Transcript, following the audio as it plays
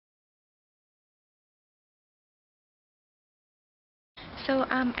So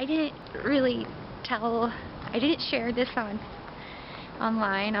I didn't really I didn't share this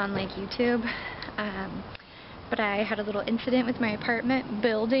online on like YouTube, but I had a little incident with my apartment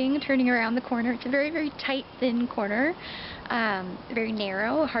building turning around the corner. It's a very, very tight, thin corner, very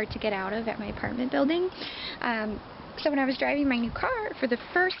narrow, hard to get out of at my apartment building. So when I was driving my new car for the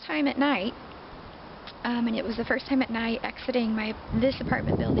first time at night, and it was the first time at night exiting this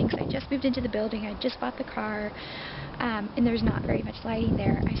apartment building, because I just moved into the building, I just bought the car, and there's not very much lighting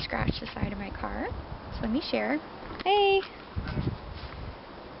there. I scratched the side of my car. So let me share. Hey!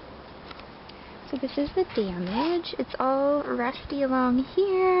 So this is the damage. It's all rusty along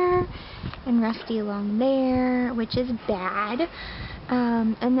here and rusty along there, which is bad.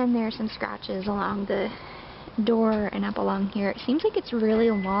 And then there's some scratches along the door and up along here. It seems like it's really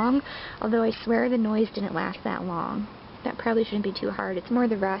long, although I swear the noise didn't last that long. That probably shouldn't be too hard. It's more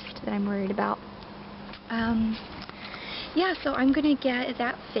the rust that I'm worried about. Yeah, so I'm gonna get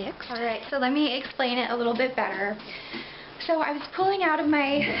that fixed. Alright, so let me explain it a little bit better. So I was pulling out of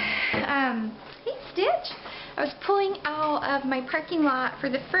my, hey Stitch! I was pulling out of my parking lot for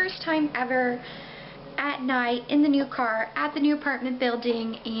the first time ever at night in the new car at the new apartment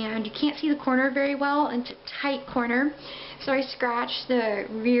building, and you can't see the corner very well. It's a tight corner, so I scratched the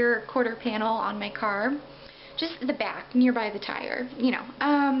rear quarter panel on my car, just the back nearby the tire, you know.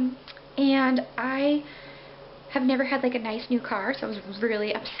 And I have never had like a nice new car, so I was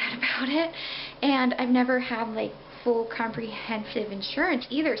really upset about it, and I've never had like full comprehensive insurance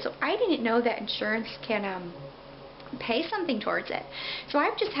either, so I didn't know that insurance can pay something towards it. So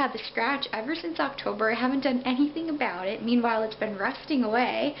I've just had the scratch ever since October. I haven't done anything about it. Meanwhile, it's been rusting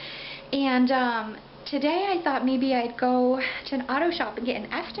away, and today I thought maybe I'd go to an auto shop and get an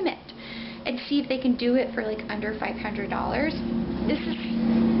estimate and see if they can do it for like under $500. This is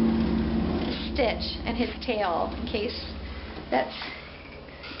Stitch and his tail, in case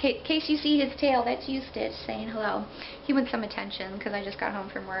you see his tail, that's you, Stitch, saying hello. He wants some attention because I just got home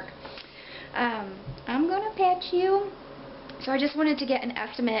from work. I'm gonna pet you. So I just wanted to get an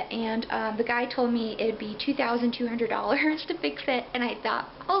estimate, and the guy told me it'd be $2,200 to fix it, and I thought,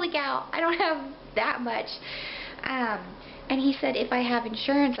 holy cow, I don't have that much. And he said if I have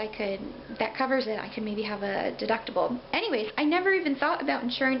insurance, that covers it. I could maybe have a deductible. Anyways, I never even thought about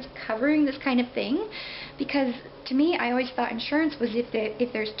insurance covering this kind of thing, because to me, I always thought insurance was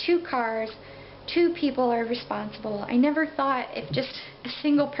if there's two cars, two people are responsible. I never thought if just a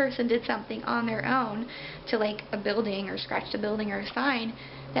single person did something on their own to like a building or scratch the building or a sign,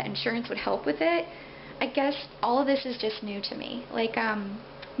 that insurance would help with it. I guess all of this is just new to me. Like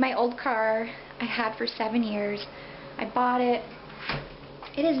my old car I had for 7 years. I bought it.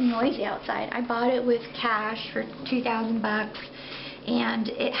 It is noisy outside. I bought it with cash for $2,000, and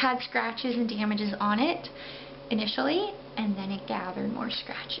it had scratches and damages on it initially, and then it gathered more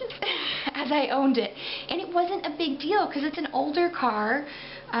scratches as I owned it. And it wasn't a big deal because it's an older car.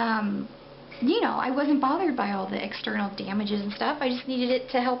 You know, I wasn't bothered by all the external damages and stuff. I just needed it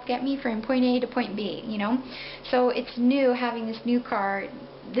to help get me from point A to point B, you know. So it's new having this new car.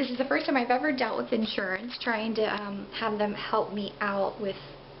 This is the first time I've ever dealt with insurance, trying to have them help me out with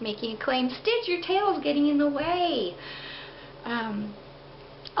making a claim. Stitch, your tail is getting in the way.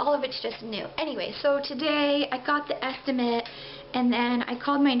 All of it's just new. Anyway, so today I got the estimate, and then I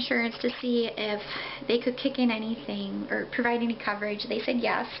called my insurance to see if they could kick in anything or provide any coverage. They said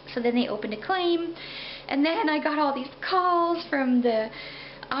yes, so then they opened a claim, and then I got all these calls from the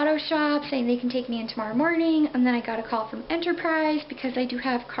auto shop saying they can take me in tomorrow morning, and then I got a call from Enterprise because I do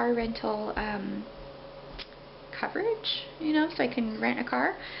have car rental coverage, you know, so I can rent a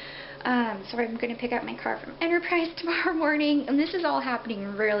car. So I'm going to pick up my car from Enterprise tomorrow morning, and this is all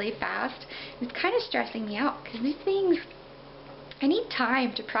happening really fast. It's kind of stressing me out because these things, I need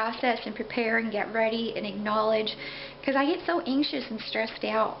time to process and prepare and get ready and acknowledge, because I get so anxious and stressed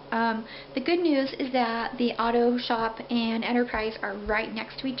out. The good news is that the auto shop and Enterprise are right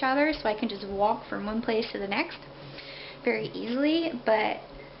next to each other, so I can just walk from one place to the next very easily, but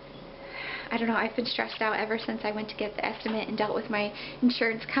I don't know, I've been stressed out ever since I went to get the estimate and dealt with my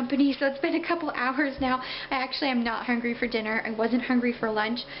insurance company, so it's been a couple hours now. I actually am not hungry for dinner. I wasn't hungry for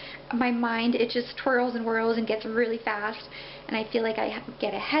lunch. My mind, it just twirls and whirls and gets really fast, and I feel like I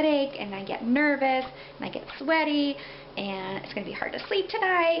get a headache, and I get nervous, and I get sweaty, and it's going to be hard to sleep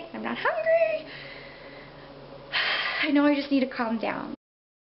tonight. I'm not hungry. I know I just need to calm down.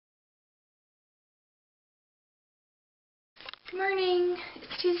 Good morning.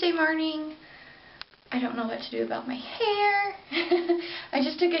 It's Tuesday morning. I don't know what to do about my hair. I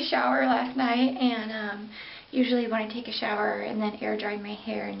just took a shower last night, and usually when I take a shower and then air dry my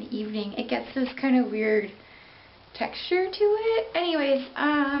hair in the evening, it gets this kind of weird texture to it. Anyways,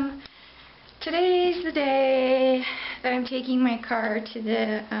 today's the day that I'm taking my car to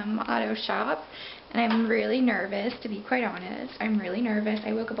the auto shop, and I'm really nervous, to be quite honest. I'm really nervous.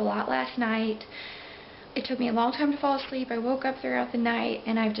 I woke up a lot last night. It took me a long time to fall asleep. I woke up throughout the night,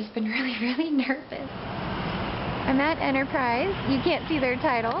 and I've just been really, really nervous. I'm at Enterprise. You can't see their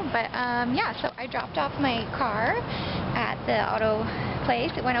title, but yeah, so I dropped off my car at the auto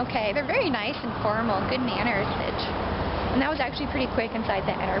place. It went okay. They're very nice and formal, good manners, and that was actually pretty quick inside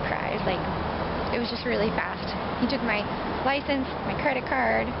the Enterprise. Like, it was just really fast. He took my license, my credit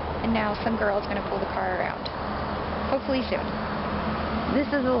card, and now some girl's gonna pull the car around. Hopefully soon. This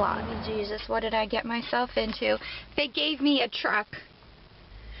is a lot. Jesus, what did I get myself into? They gave me a truck.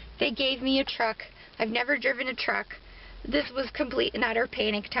 They gave me a truck. I've never driven a truck. This was complete and utter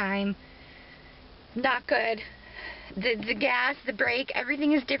panic time. Not good. The gas, the brake,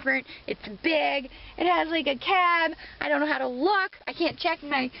 everything is different. It's big. It has like a cab. I don't know how to look. I can't check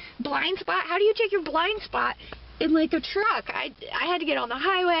my blind spot. How do you check your blind spot in like a truck? I had to get on the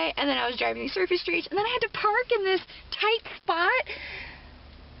highway, and then I was driving these surface streets, and then I had to park in this tight spot.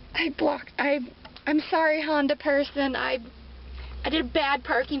 I'm sorry, Honda person. I did a bad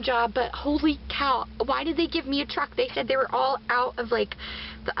parking job, but holy cow, why did they give me a truck? They said they were all out of like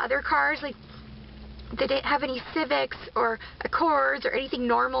the other cars. Like, they didn't have any Civics or Accords or anything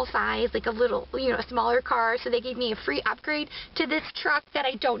normal size, like a little, a smaller car. So they gave me a free upgrade to this truck that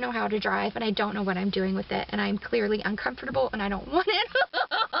I don't know how to drive, and I don't know what I'm doing with it, and I'm clearly uncomfortable, and I don't want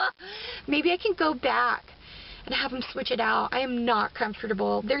it. Maybe I can go back and have them switch it out. I am not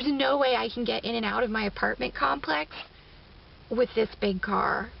comfortable. There's no way I can get in and out of my apartment complex with this big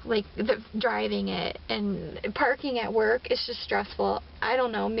car. Like, driving it and parking at work is just stressful. I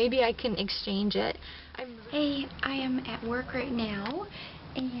don't know. Maybe I can exchange it. Hey, I am at work right now,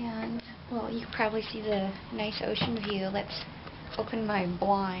 and, well, you can probably see the nice ocean view. Let's open my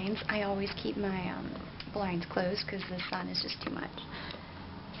blinds. I always keep my blinds closed because the sun is just too much.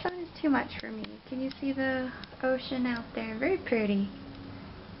 The sun is too much for me. Can you see the ocean out there? Very pretty.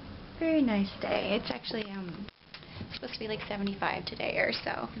 Very nice day. It's actually, supposed to be like 75 today or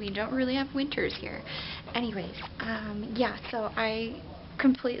so. We don't really have winters here. Anyways, yeah, so I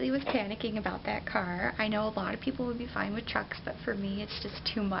completely was panicking about that car. I know a lot of people would be fine with trucks, but for me it's just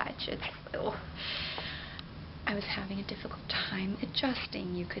too much. I was having a difficult time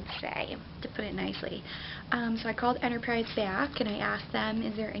adjusting, you could say, to put it nicely. So I called Enterprise back, and I asked them,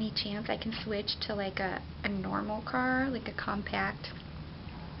 is there any chance I can switch to like a normal car, like a compact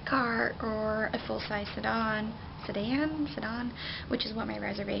car or a full-size sedan, which is what my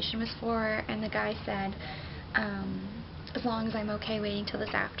reservation was for. And the guy said, as long as I'm okay waiting till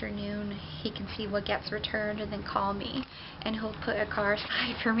this afternoon, he can see what gets returned and then call me, and he'll put a car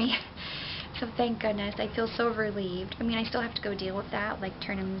aside for me. So thank goodness. I feel so relieved. I mean, I still have to go deal with that, like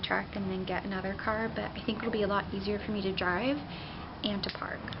turn in the truck and then get another car, but I think it'll be a lot easier for me to drive and to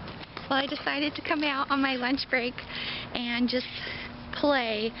park. Well, I decided to come out on my lunch break and just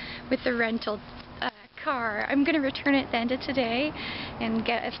play with the rental car. I'm going to return it at the end of today and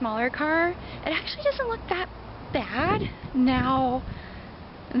get a smaller car. It actually doesn't look that bad now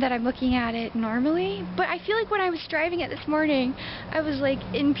that I'm looking at it normally, but I feel like when I was driving it this morning, I was like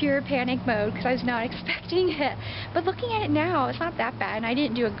in pure panic mode because I was not expecting it. But looking at it now, it's not that bad, and I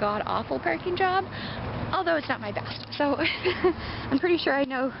didn't do a god-awful parking job, although it's not my best. So I'm pretty sure I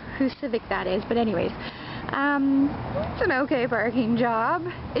know whose Civic that is, but anyways, it's an okay parking job.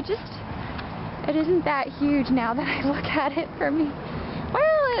 It isn't that huge now that I look at it from me.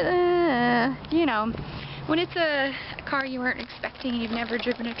 Well, when it's a car you weren't expecting and you've never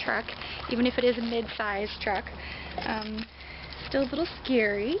driven a truck, even if it is a mid-sized truck, still a little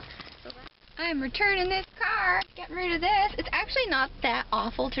scary. I'm returning this car, getting rid of this. It's actually not that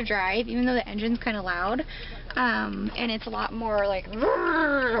awful to drive, even though the engine's kind of loud, and it's a lot more like when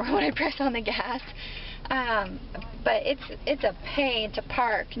I press on the gas. But it's a pain to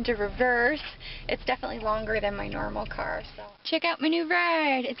park and to reverse. It's definitely longer than my normal car. So check out my new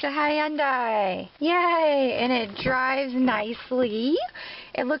ride. It's a Hyundai. Yay! And it drives nicely.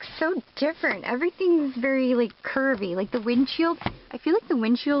 It looks so different. Everything's very like curvy. Like the windshield, I feel like the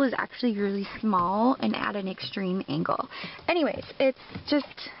windshield is actually really small and at an extreme angle. Anyways, it's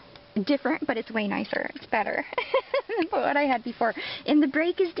just different, but it's way nicer. It's better than what I had before. And the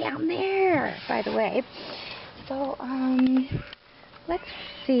brake is down there, by the way. So, let's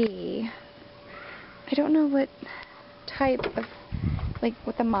see. I don't know what type of, like,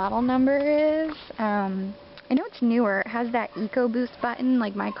 what the model number is. I know it's newer. It has that EcoBoost button,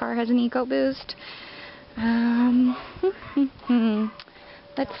 like my car has an EcoBoost.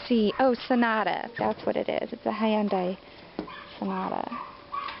 Let's see. Oh, Sonata. That's what it is. It's a Hyundai Sonata.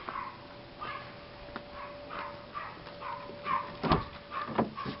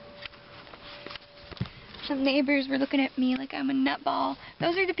 Some neighbors were looking at me like I'm a nutball.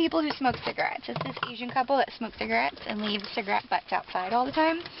 Those are the people who smoke cigarettes. It's this Asian couple that smoke cigarettes and leave cigarette butts outside all the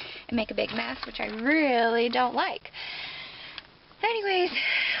time and make a big mess, which I really don't like. Anyways,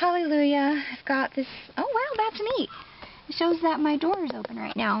 hallelujah. I've got this. Oh, wow, that's neat. It shows that my door is open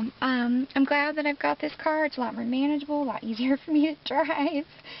right now. I'm glad that I've got this car. It's a lot more manageable, a lot easier for me to drive.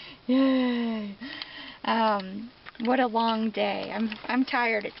 Yay. What a long day. I'm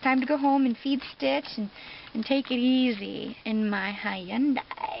tired. It's time to go home and feed Stitch and take it easy in my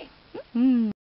Hyundai.